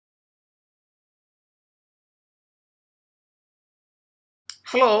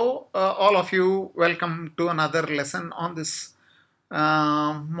Hello, all of you. Welcome to another lesson on this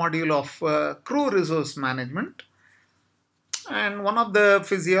module of crew resource management. And one of the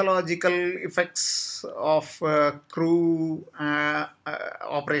physiological effects of crew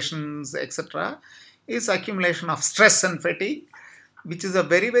operations, etc., is accumulation of stress and fatigue, which is a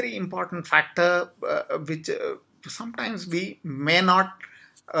very, very important factor, which sometimes we may not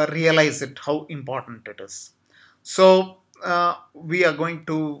realize it how important it is. So we are going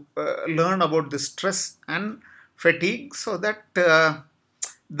to learn about the stress and fatigue so that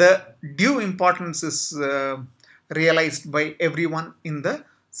the due importance is realized by everyone in the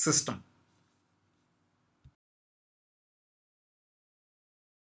system.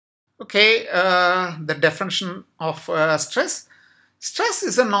 Okay, the definition of stress. Stress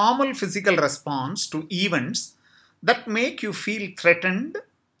is a normal physical response to events that make you feel threatened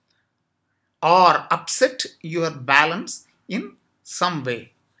or upset your balance in some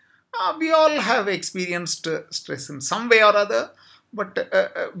way. We all have experienced stress in some way or other, but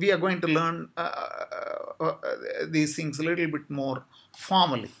we are going to learn these things a little bit more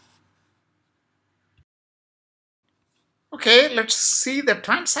formally. Okay, let's see the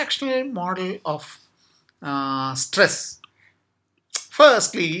transactional model of stress.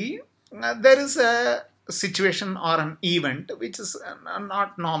 Firstly, there is a situation or an event which is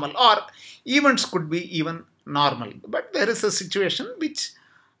not normal, or events could be even normal, but there is a situation which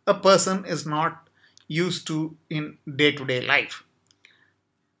a person is not used to in day to day life.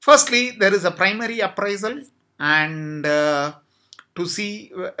 Firstly, there is a primary appraisal and to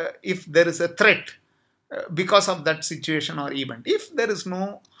see if there is a threat because of that situation or event. If there is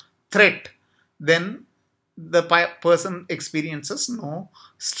no threat, then the person experiences no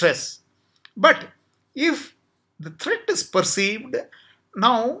stress. But if the threat is perceived,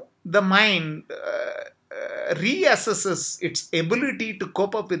 now the mind reassesses its ability to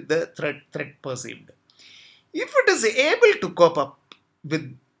cope up with the threat perceived. If it is able to cope up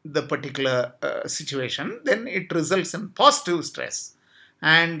with the particular situation, then it results in positive stress.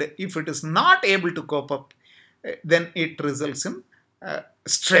 And if it is not able to cope up, then it results in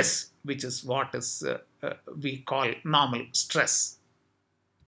stress, which is what is we call normal stress.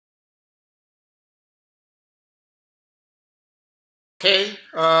 Okay,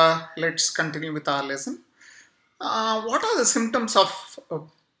 let's continue with our lesson. What are the symptoms of a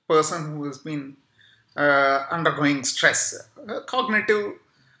person who has been undergoing stress? Cognitive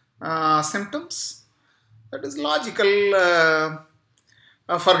symptoms, that is logical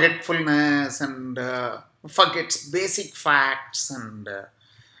forgetfulness and forgets basic facts and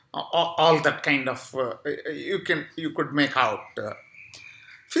all that kind of you could make out.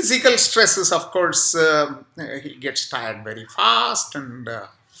 Physical stresses, of course, he gets tired very fast and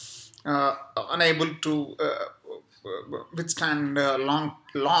unable to withstand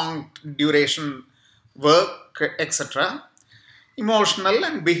long duration work, etc. Emotional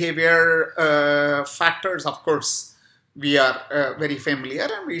and behavior factors, of course, we are very familiar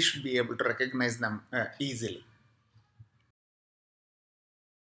and we should be able to recognize them easily.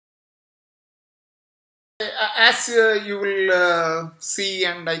 As you will see,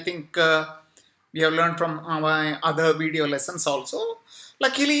 and I think we have learned from our other video lessons also,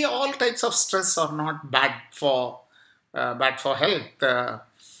 luckily all types of stress are not bad for health.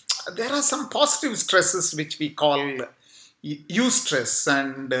 There are some positive stresses which we call eustress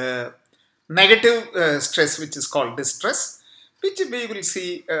and negative stress which is called distress, which we will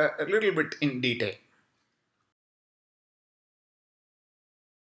see a little bit in detail.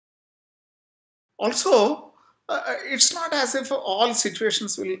 Also, it's not as if all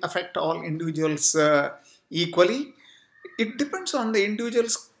situations will affect all individuals equally. It depends on the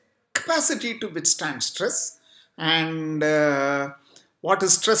individual's capacity to withstand stress, and what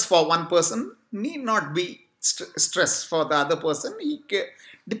is stress for one person need not be stress for the other person.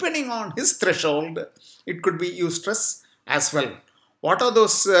 Depending on his threshold, it could be eustress as well. What are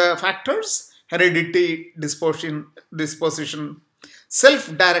those factors? Heredity, disposition,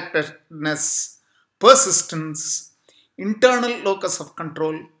 self-directedness, persistence, internal locus of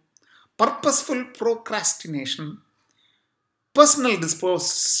control, purposeful procrastination, personal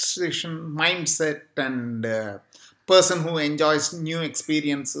disposition, mindset, and person who enjoys new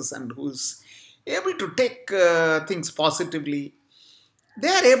experiences and who's able to take things positively. They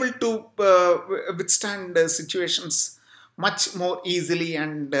are able to withstand situations much more easily,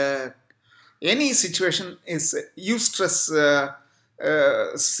 and any situation is eustress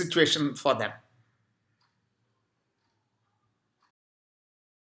situation for them.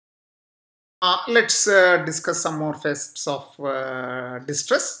 Let's discuss some more facets of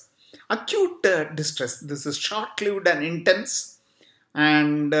distress. Acute distress. This is short-lived and intense,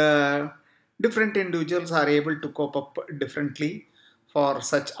 and different individuals are able to cope up differently for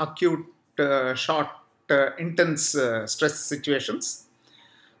such acute, short, intense stress situations.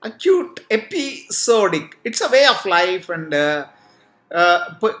 Acute, episodic, it's a way of life, and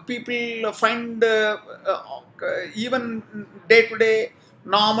people find even day to day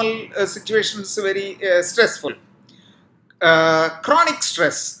normal situations very stressful. Chronic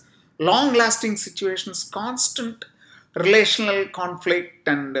stress, long lasting situations, constant relational conflict,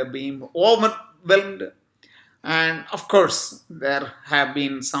 and being overwhelmed. And of course, there have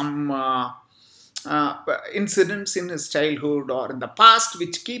been some incidents in his childhood or in the past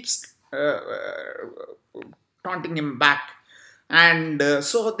which keeps taunting him back. And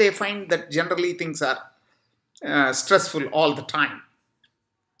so they find that generally things are stressful all the time.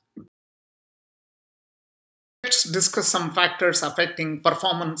 Let's discuss some factors affecting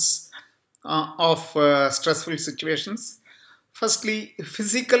performance of stressful situations. Firstly,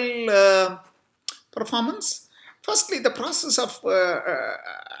 physical performance. Firstly, the process of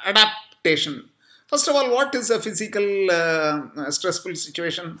adaptation. First of all, what is a physical stressful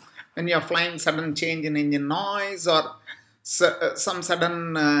situation? When you are flying, sudden change in engine noise, or some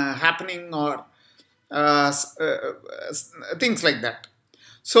sudden happening, or things like that.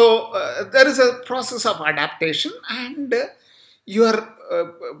 So there is a process of adaptation, and your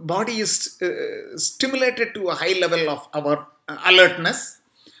body is stimulated to a high level of our alertness.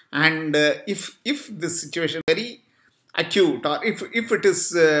 And if this situation is very acute, or if it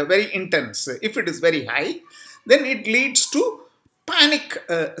is very intense, if it is very high, then it leads to panic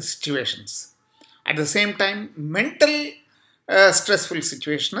situations. At the same time, mental stressful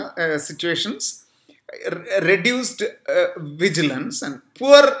situations, reduced vigilance, and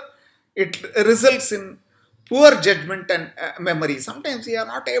poor, it results in poor judgment and memory. Sometimes we are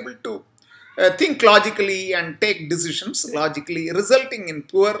not able to think logically and take decisions logically, resulting in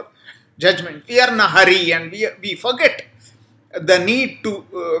poor judgment. We are in a hurry, and we forget the need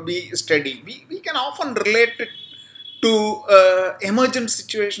to be steady. We can often relate it to emergent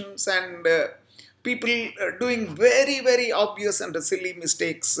situations, and people doing very, very obvious and silly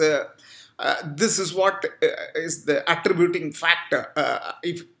mistakes. This is what is the attributing factor,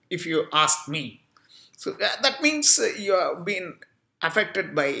 if you ask me. So that means you have been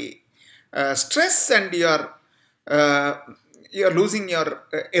affected by stress, and uh, you're losing your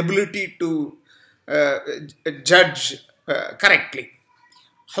ability to uh, judge correctly.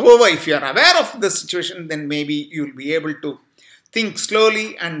 However, if you are aware of the situation, then maybe you'll be able to think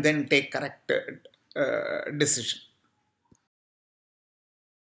slowly and then take correct decision.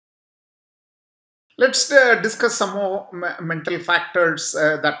 Let's discuss some more mental factors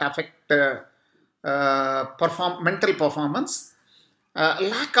that affect mental performance.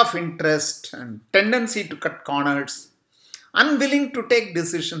 Lack of interest and tendency to cut corners, unwilling to take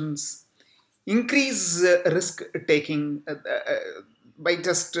decisions, increase risk taking by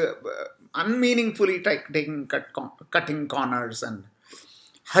just unmeaningfully cutting corners, and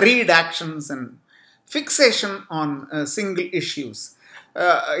hurried actions, and fixation on single issues.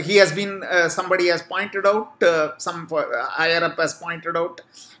 He has been, somebody has pointed out, some higher up has pointed out,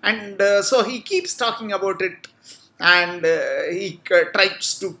 and so he keeps talking about it, and he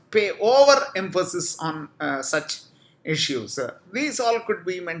tries to pay over emphasis on such issues. These all could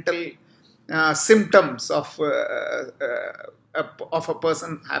be mental symptoms of a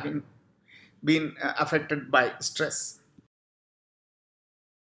person having been affected by stress.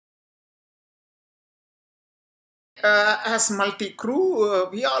 As multi crew,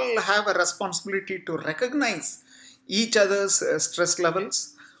 we all have a responsibility to recognize each other's stress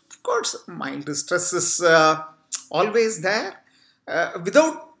levels. Of course, mild stress is always there,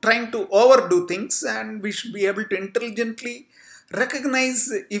 without trying to overdo things, and we should be able to intelligently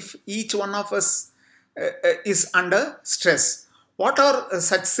recognize if each one of us is under stress. What are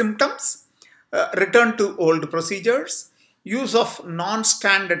such symptoms? Return to old procedures, use of non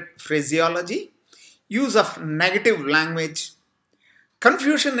standard phraseology, use of negative language,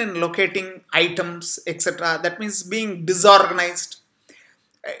 confusion in locating items, etc. That means being disorganized,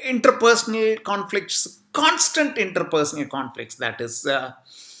 interpersonal conflicts, constant interpersonal conflicts, that is,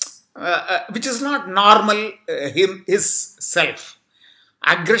 which is not normal, his self,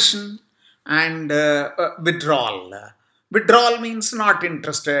 aggression, and withdrawal. Withdrawal means not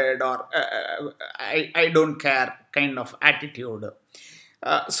interested, or I don't care kind of attitude.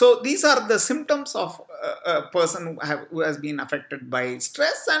 So these are the symptoms of a person who has been affected by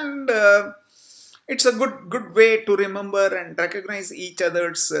stress, and it's a good way to remember and recognize each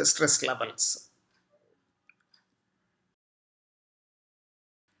other's stress levels.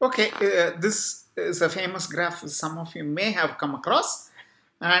 Okay, this is a famous graph some of you may have come across.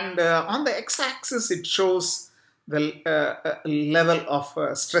 And on the x-axis, it shows the level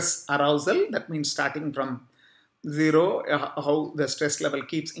of stress arousal. That means starting from zero, how the stress level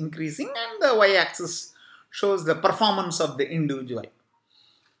keeps increasing, and the y-axis shows the performance of the individual.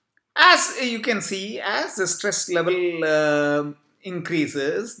 As you can see, as the stress level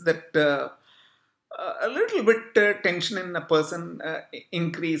increases, that a little bit tension in a person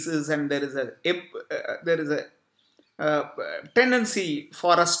increases, and there is a tendency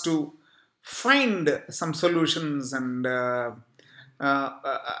for us to find some solutions, and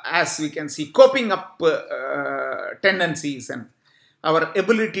as we can see, coping up tendencies and our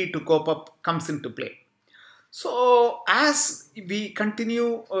ability to cope up comes into play. So as we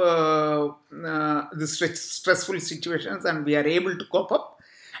continue the stressful situations and we are able to cope up,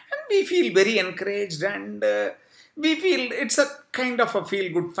 and we feel very encouraged, and we feel it's a kind of a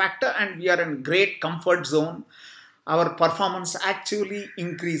feel-good factor, and we are in great comfort zone, our performance actually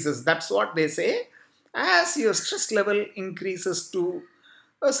increases. That's what they say. As your stress level increases to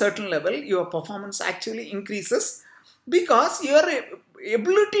a certain level, your performance actually increases, because your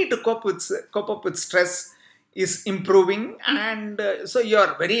ability to cope up with stress is improving, and so you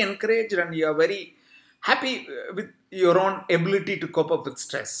are very encouraged and you are very happy with your own ability to cope up with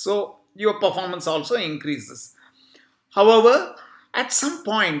stress. So your performance also increases. However, at some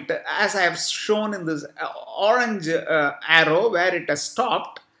point, as I have shown in this orange arrow where it has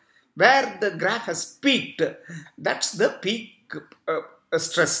stopped, where the graph has peaked, that's the peak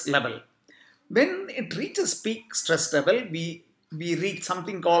stress level. When it reaches peak stress level, we reach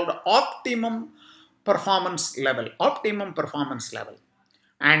something called optimum performance level.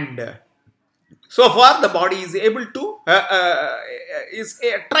 And so far the body is able to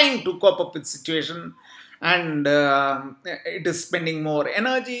trying to cope up with situation, and it is spending more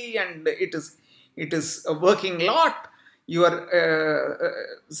energy, and it is working a lot. Your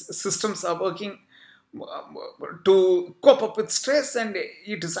systems are working to cope up with stress, and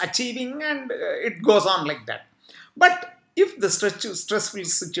it is achieving, and it goes on like that. But if the stressful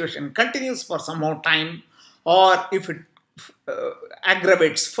situation continues for some more time, or if it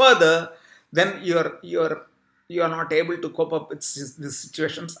aggravates further, then you are not able to cope up with these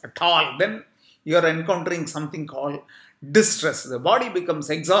situations at all. Then you are encountering something called distress. The body becomes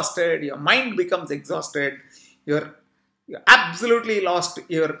exhausted, your mind becomes exhausted, you absolutely lost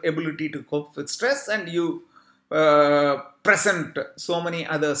your ability to cope with stress, and you present so many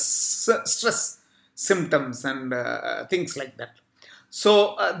other stress symptoms and things like that.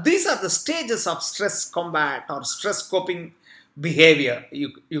 So these are the stages of stress combat or stress coping behavior,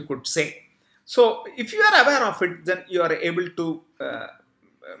 you could say. So if you are aware of it, then you are able to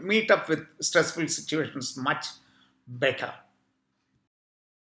meet up with stressful situations much better.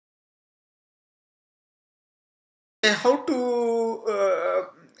 How to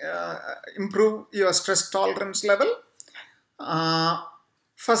improve your stress tolerance level? Uh,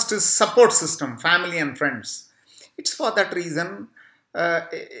 First is support system, family and friends. It's for that reason,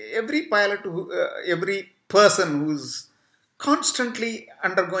 every every person who's constantly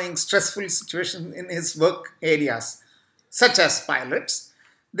undergoing stressful situations in his work areas, such as pilots,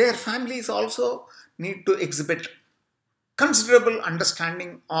 their families also need to exhibit considerable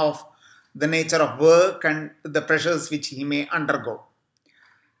understanding of the nature of work and the pressures which he may undergo.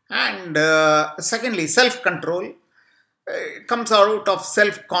 And secondly, self-control comes out of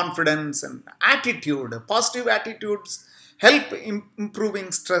self-confidence and attitude. Positive attitudes help improving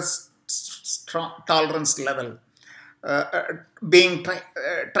tolerance level. Being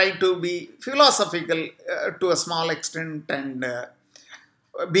try to be philosophical to a small extent, and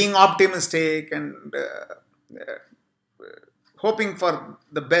being optimistic, and hoping for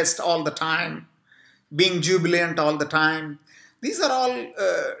the best all the time, being jubilant all the time. These are all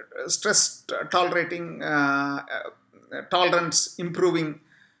stress tolerating, tolerance improving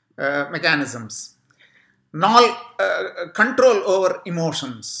mechanisms. Control over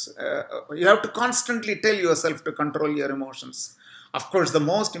emotions. You have to constantly tell yourself to control your emotions. Of course, the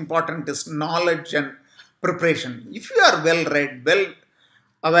most important is knowledge and preparation. If you are well read, well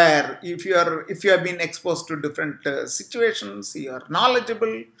aware, if you have been exposed to different situations, you are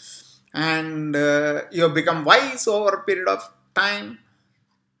knowledgeable, and you have become wise over a period of time,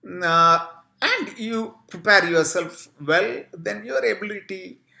 and you prepare yourself well, then your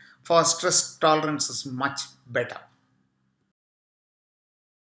ability for stress tolerance is much better.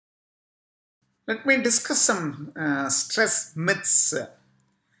 Let me discuss some stress myths.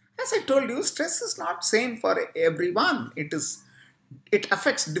 As I told you, stress is not same for everyone. It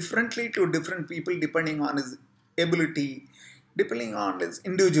affects differently to different people depending on his ability, depending on his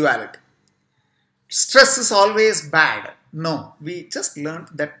individuality. stress is always bad. No, we just learned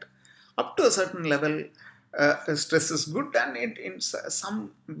that up to a certain level, stress is good, and in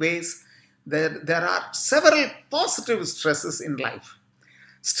some ways, there are several positive stresses in life.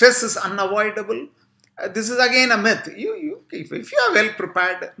 Stress is unavoidable. This is again a myth. If you are well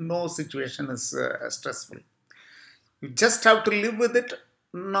prepared, no situation is stressful. You just have to live with it,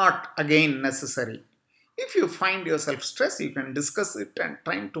 not again necessary. If you find yourself stressed, you can discuss it and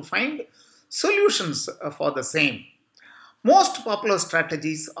trying to find solutions for the same. Most popular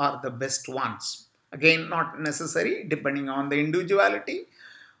strategies are the best ones. Again, not necessary depending on the individuality.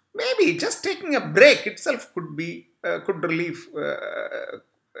 Maybe just taking a break itself could be a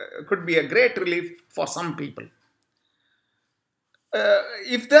great relief for some people.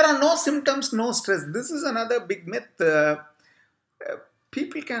 If there are no symptoms, no stress. This is another big myth.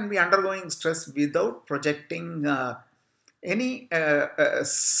 People can be undergoing stress without projecting any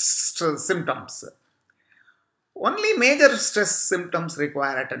symptoms. Only major stress symptoms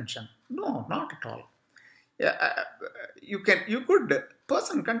require attention. No, not at all. Yeah, you could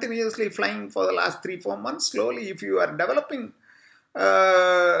person continuously flying for the last 3 4 months. Slowly, if you are developing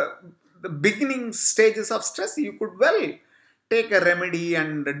the beginning stages of stress, you could well take a remedy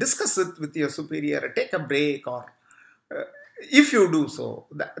and discuss it with your superior. Take a break, or uh, if you do so,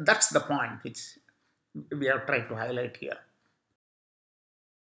 that's the point which we have tried to highlight here.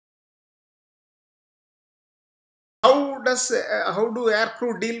 How do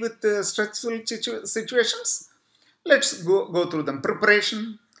aircrew deal with stressful situations? Let's go through them.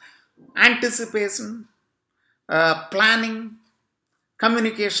 Preparation, anticipation, planning,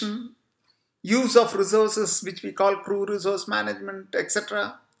 communication, use of resources, which we call crew resource management,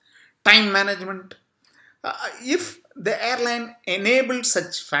 etc., time management. If the airline enables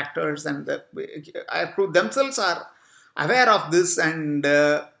such factors and the aircrew themselves are aware of this and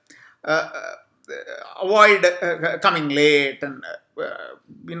uh, avoid coming late and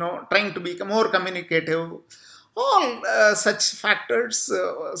trying to be more communicative, all such factors,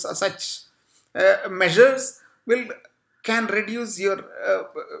 such measures will can reduce your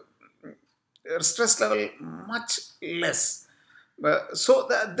stress level much less.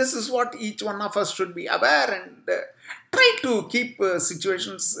 This is what each one of us should be aware and try to keep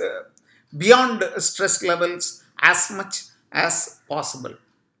situations beyond stress levels as much as possible.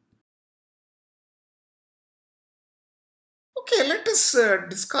 Okay, let us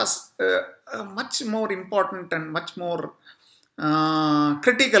discuss a much more important and much more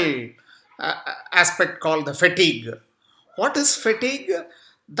critical aspect called the fatigue. What is fatigue?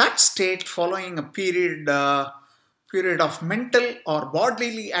 That state following a period of mental or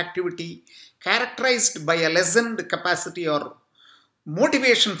bodily activity characterized by a lessened capacity or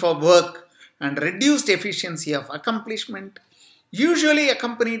motivation for work and reduced efficiency of accomplishment, usually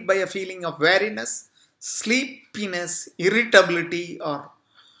accompanied by a feeling of weariness, sleepiness, irritability, or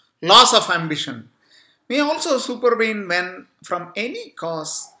loss of ambition, may also supervene when, from any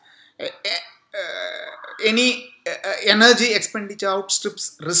cause, any energy expenditure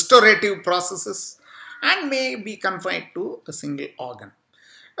outstrips restorative processes and may be confined to a single organ.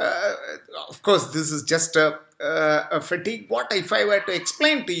 Uh, of course, this is just a fatigue. What if I were to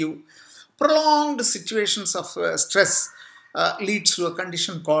explain to you? Prolonged situations of stress leads to a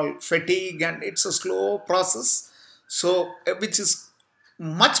condition called fatigue, and it's a slow process, so which is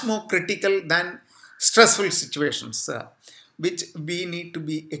much more critical than stressful situations, which we need to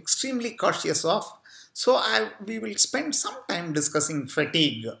be extremely cautious of. So, we will spend some time discussing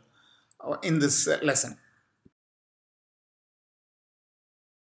fatigue in this lesson.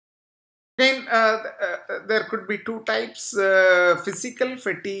 Again, there could be two types: physical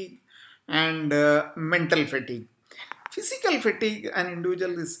fatigue and mental fatigue. Physical fatigue, an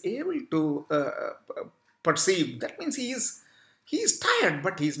individual is able to perceive. That means he is tired,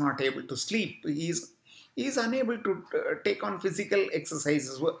 but he is not able to sleep. He is unable to take on physical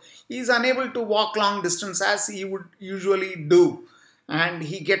exercises. He is unable to walk long distance as he would usually do, and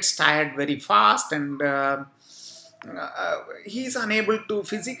he gets tired very fast, and he is unable to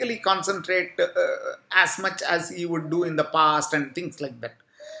physically concentrate as much as he would do in the past, and things like that.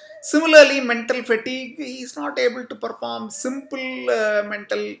 Similarly, mental fatigue, he is not able to perform simple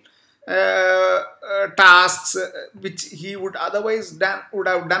mental tasks which he would otherwise would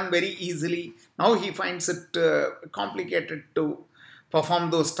have done very easily. Now he finds it complicated to perform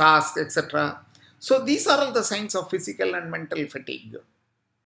those tasks, etc. So these are all the signs of physical and mental fatigue.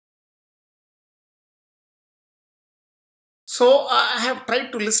 So I have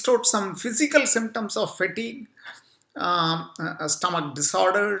tried to list out some physical symptoms of fatigue: stomach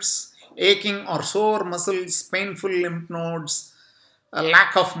disorders, aching or sore muscles, painful lymph nodes, a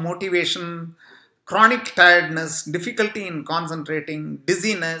lack of motivation, chronic tiredness, difficulty in concentrating,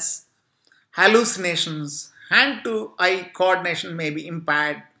 dizziness, hallucinations, hand to eye coordination may be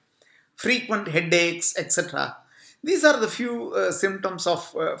impaired, frequent headaches, etc. These are the few symptoms of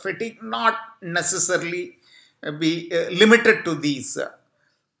fatigue, not necessarily be limited to these.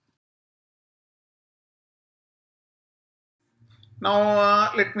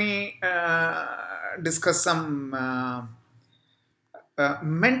 Now, let me discuss some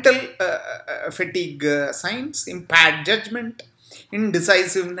mental fatigue signs: impaired judgment,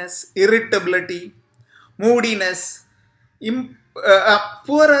 indecisiveness, irritability, moodiness,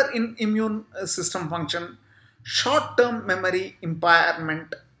 poorer in immune system function, short term memory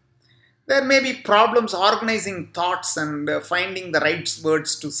impairment. There may be problems organizing thoughts and finding the right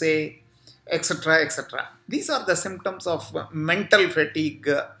words to say, etc. etc. These are the symptoms of mental fatigue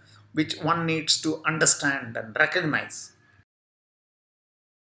which one needs to understand and recognize.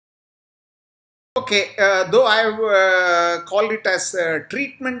 Okay, though I have called it as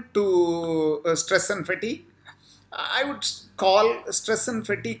treatment to stress and fatigue, I would call stress and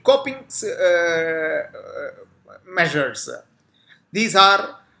fatigue coping measures. These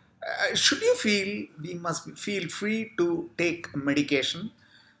are, should you feel, we must feel free to take medication,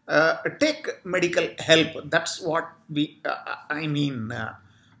 take medical help. That's what I mean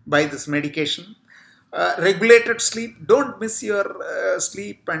by this medication. Regulated sleep, don't miss your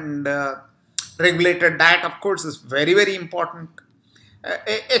sleep, and regulated diet, of course, is very, very important.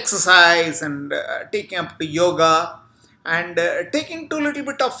 Exercise and taking up to yoga and taking to a little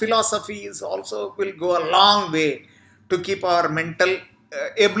bit of philosophy is also will go a long way to keep our mental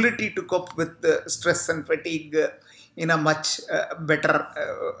ability to cope with stress and fatigue in a much better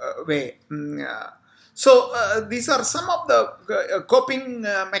way. So these are some of the coping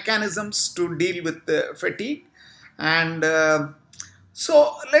mechanisms to deal with fatigue, and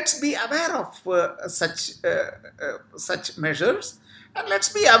so let's be aware of such measures, and let's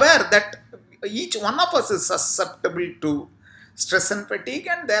be aware that each one of us is susceptible to stress and fatigue,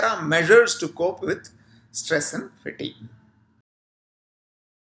 and there are measures to cope with stress and fatigue.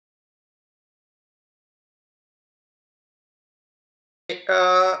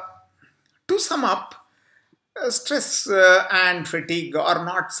 Uh, to sum up, stress and fatigue are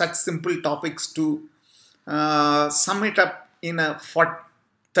not such simple topics to sum it up in a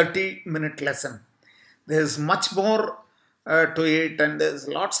 30-minute lesson. There's much more to it, and there's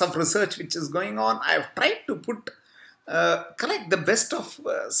lots of research which is going on. I have tried to collect the best of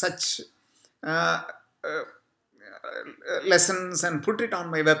such uh, uh, lessons and put it on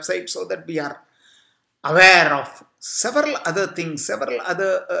my website so that we are aware of several other things, several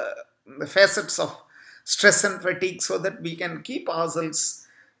other facets of stress and fatigue, so that we can keep ourselves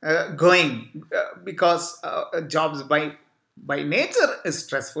going, because jobs by nature is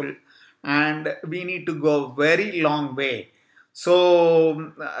stressful, and we need to go a very long way.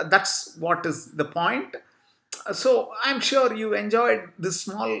 So that's what is the point. So I'm sure you enjoyed this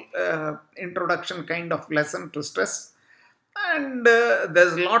small introduction kind of lesson to stress, and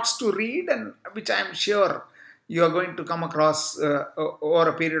there's lots to read, and which I'm sure you are going to come across over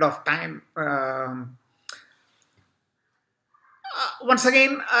a period of time. Once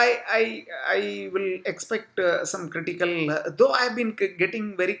again, I will expect some critical, though I've been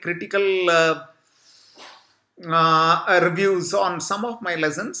getting very critical reviews on some of my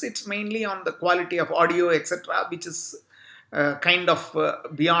lessons. It's mainly on the quality of audio, etc., which is kind of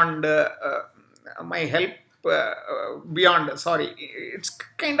beyond my help. Beyond, sorry, it's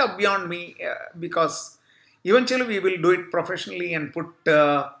kind of beyond me, because eventually we will do it professionally and put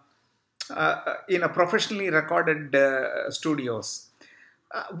in a professionally recorded studios.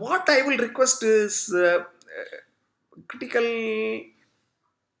 What I will request is critical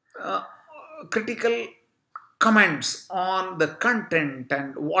uh, critical comments on the content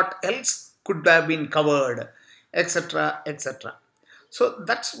and what else could have been covered, etc., etc. So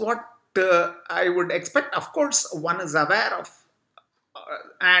that's what I would expect. Of course, one is aware of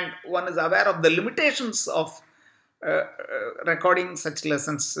and one is aware of the limitations of recording such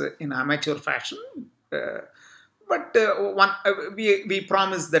lessons in amateur fashion. Uh, but we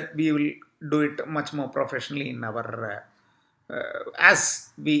promise that we will do it much more professionally in our as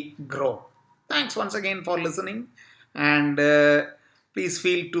we grow. Thanks once again for listening, and please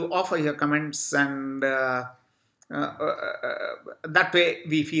feel to offer your comments, and that way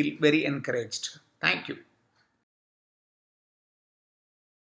we feel very encouraged. Thank you.